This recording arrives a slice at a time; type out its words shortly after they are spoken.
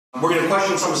We're going to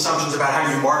question some assumptions about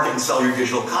how you market and sell your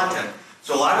digital content.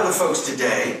 So a lot of the folks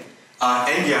today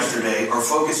and yesterday are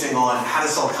focusing on how to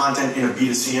sell content in a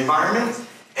B2C environment,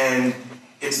 and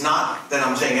it's not that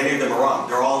I'm saying any of them are wrong.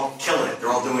 They're all killing it. They're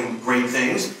all doing great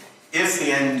things if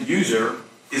the end user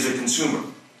is a consumer.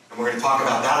 And we're going to talk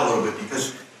about that a little bit,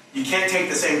 because you can't take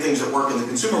the same things that work in the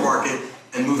consumer market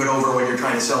and move it over when you're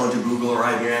trying to sell into Google or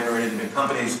IBM or any of the big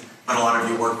companies that a lot of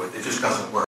you work with. It just doesn't work.